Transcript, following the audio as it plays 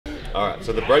All right,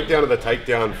 so the breakdown of the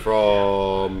takedown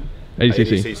from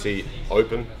ADCC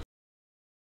Open.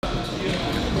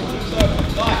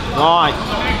 Nice.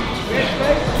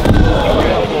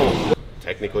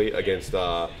 Technically against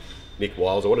Nick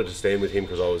Wiles. I wanted to stand with him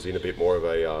because I was in a bit more of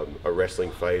a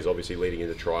wrestling phase, obviously leading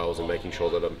into trials and making sure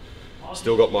that I'm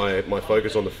still got my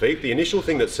focus on the feet. The initial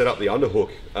thing that set up the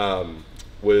underhook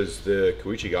was the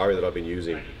Kouchigari that I've been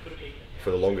using for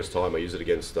the longest time. I used it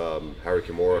against Harry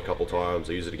Kimura a couple times.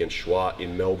 I used it against Schwart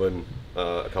in Melbourne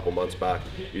a couple months back.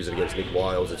 Used it against Nick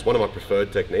Wiles. It's one of my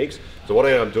preferred techniques. So what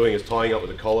I am doing is tying up with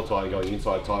a collar tie and going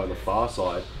inside tie on the far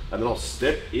side, and then I'll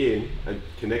step in and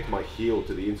connect my heel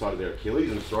to the inside of their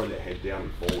Achilles and throw their head down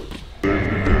and forward.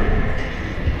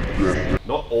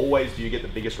 Not always do you get the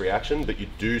biggest reaction, but you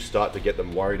do start to get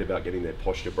them worried about getting their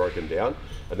posture broken down,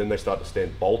 and then they start to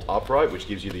stand bolt upright, which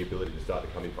gives you the ability to start to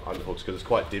come in for underhooks, because it's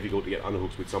quite difficult to get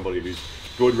underhooks with somebody who's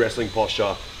good wrestling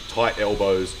posture, tight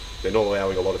elbows, they're not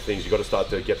allowing a lot of things. You've got to start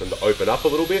to get them to open up a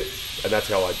little bit, and that's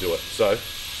how I do it. So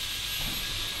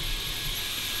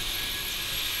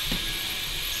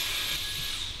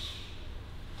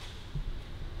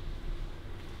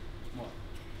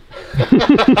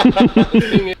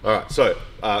Alright, so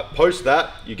post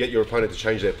that, you get your opponent to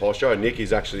change their posture. Nick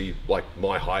is actually like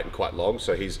my height and quite long,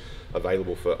 so he's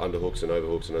available for underhooks and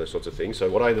overhooks and those sorts of things. So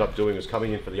what I ended up doing was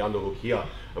coming in for the underhook here,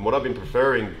 and what I've been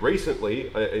preferring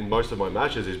recently in most of my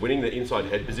matches is winning the inside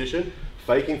head position,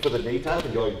 faking for the knee tap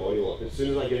and going body lock. As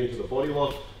soon as I get into the body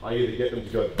lock, I either get them to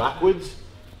go backwards,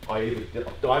 I either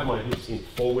dive my hips in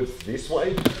forwards this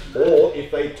way, or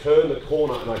if they turn the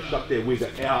corner and I shut their whizzer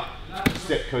out,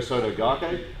 step Kosoto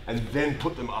Gake, and then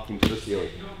put them up into the ceiling.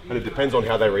 And it depends on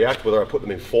how they react, whether I put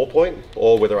them in 4-point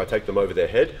or whether I take them over their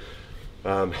head.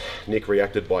 Nick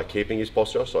reacted by keeping his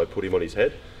posture, so I put him on his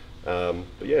head. But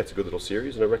yeah, it's a good little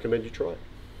series, and I recommend you try it.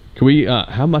 Can we,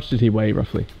 how much did he weigh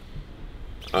roughly?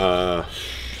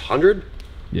 100?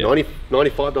 Yeah.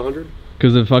 95 to 100.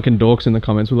 Because the fucking dorks in the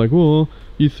comments were like, well,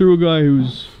 you threw a guy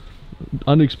who's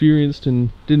unexperienced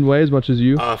and didn't weigh as much as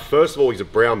you. First of all, he's a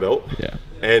brown belt. Yeah.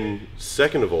 And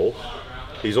second of all,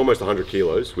 he's almost 100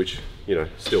 kilos, which, you know,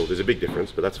 still, there's a big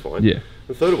difference, but that's fine. Yeah.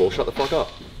 And third of all, shut the fuck up.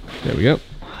 There we go.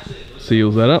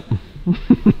 Seals that up.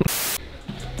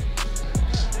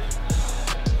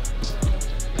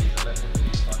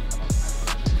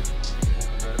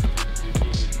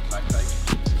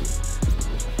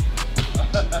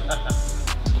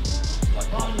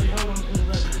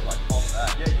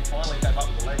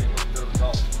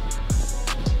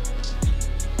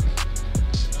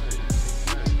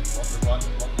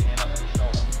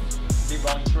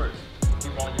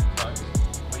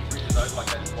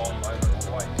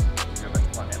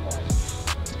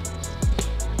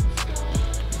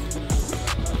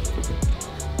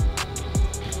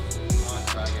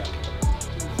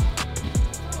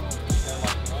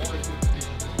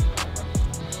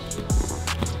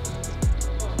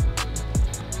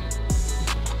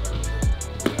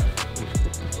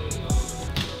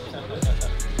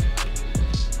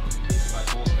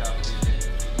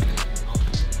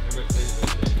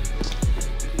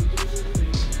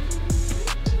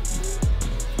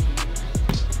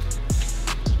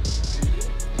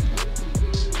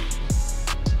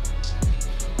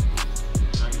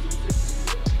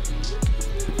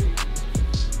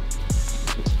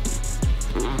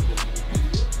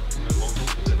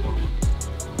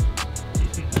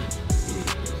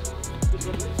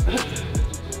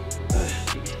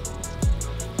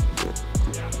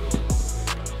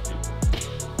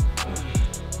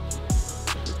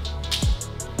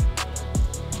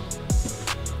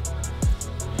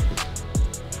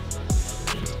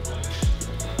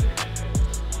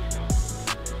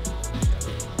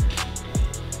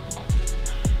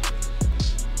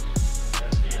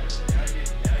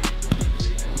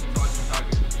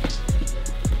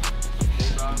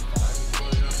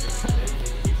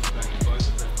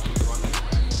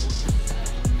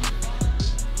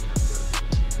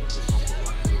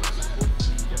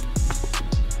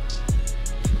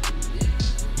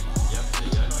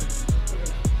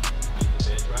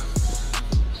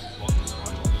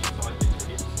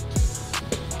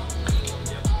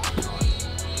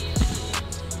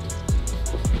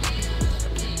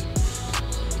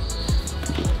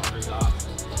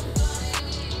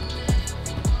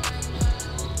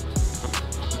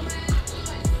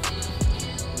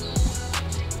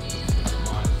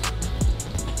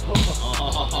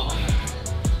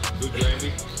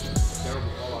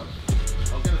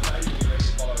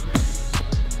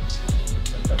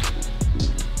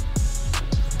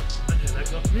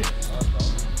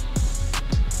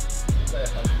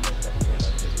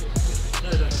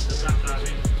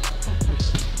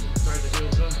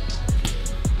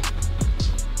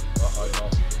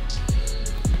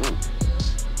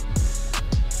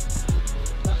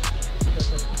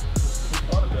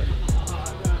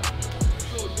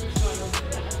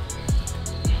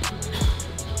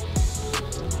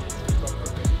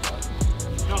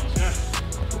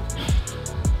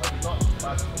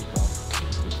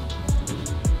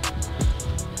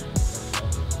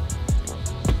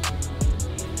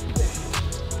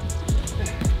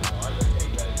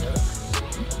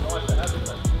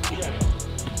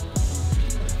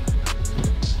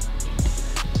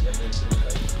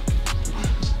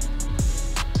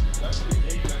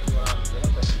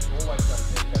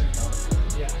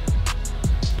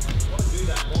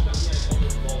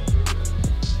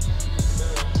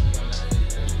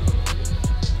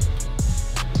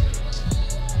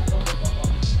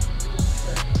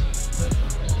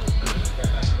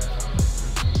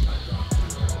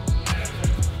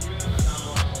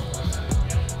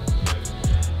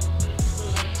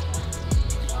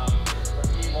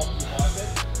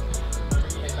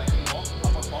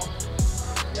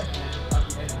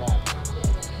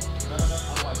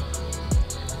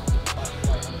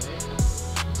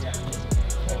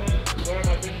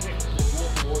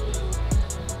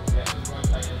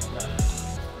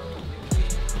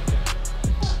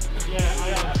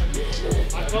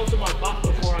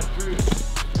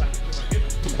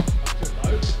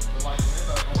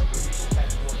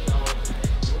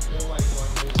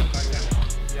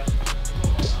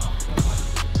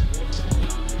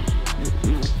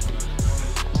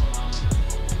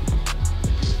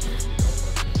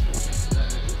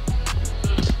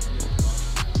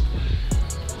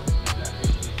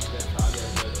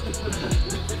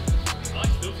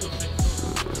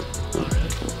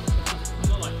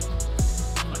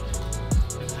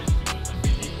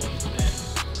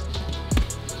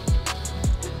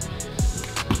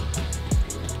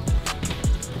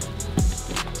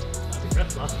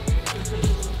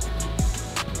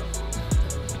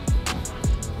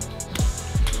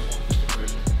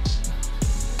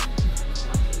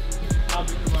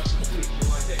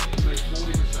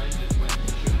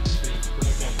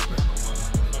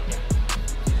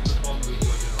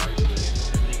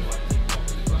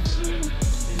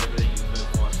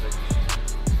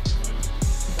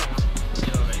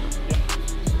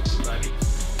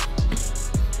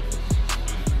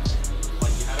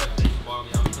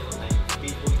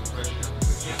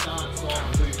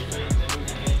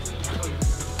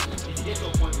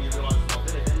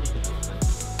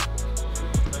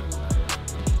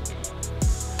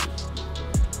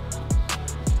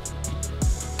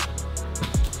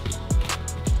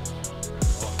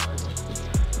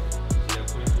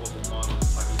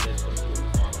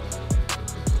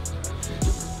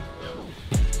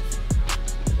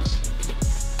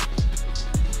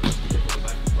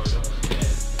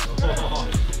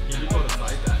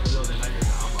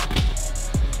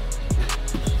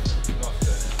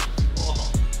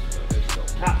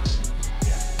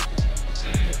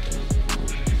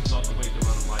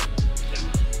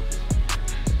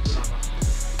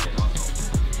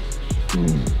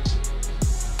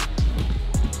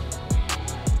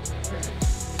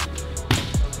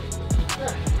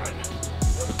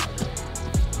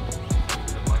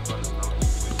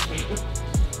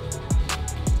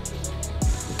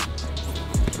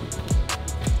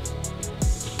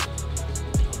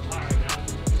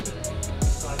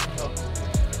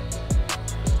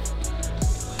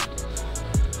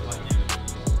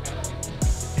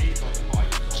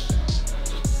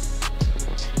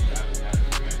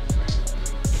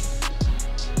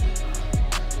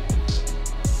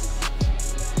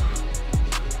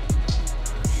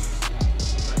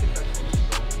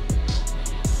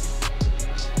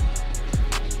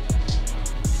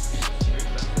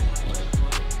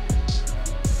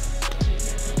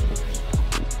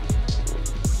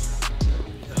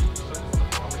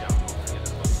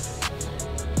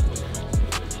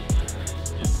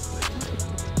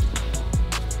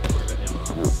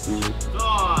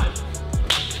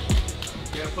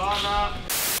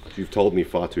 You've told me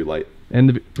far too late.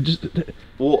 And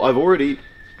Well, I've already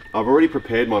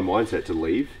prepared my mindset to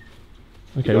leave.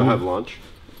 okay, Go have lunch.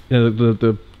 Yeah,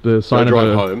 the sign of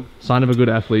drive home. sign of a good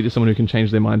athlete is someone who can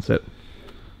change their mindset.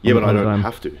 Yeah, but I don't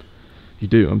have to. You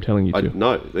do. I'm telling you to.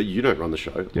 No, you don't run the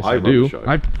show. Yes, I I run do. the show.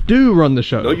 I do run the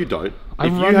show. No, you don't. I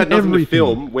If you run had nothing to everything.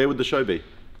 film, where would the show be?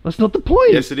 That's not the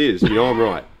point. Yes, it is. You know I'm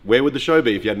right. Where would the show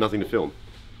be if you had nothing to film?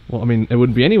 Well, I mean, it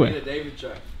wouldn't be anywhere. The David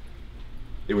show.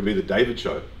 It would be the David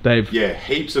show. Dave. Yeah,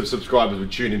 heaps of subscribers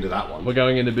would tune into that one. We're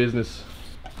going into business.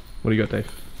 What do you got, Dave?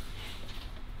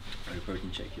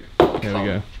 Protein shake here. There we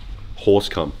go. Horse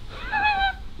cum.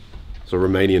 It's a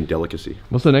Romanian delicacy.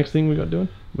 What's the next thing we got doing?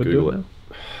 We're Google doing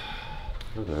it.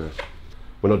 I don't know.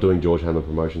 We're not doing George Hanlon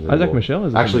Promotions anymore. Isaac Michelle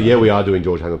is Actually, yeah, we are doing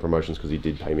George Hanlon Promotions because he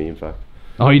did pay me, in fact.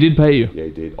 Oh, he did pay you? Yeah, he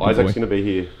did. Good Isaac's boy. going to be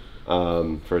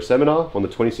here for a seminar on the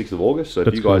 26th of August. So if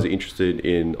That's you guys cool. are interested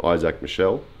in Isaac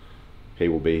Michelle, he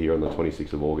will be here on the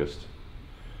 26th of August.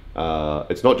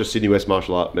 It's not just Sydney West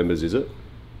Martial Art members, is it?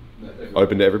 No,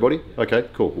 Open to everybody? Okay,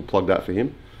 cool. We'll plug that for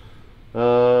him.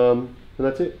 And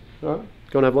that's it. All right,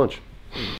 go and have lunch.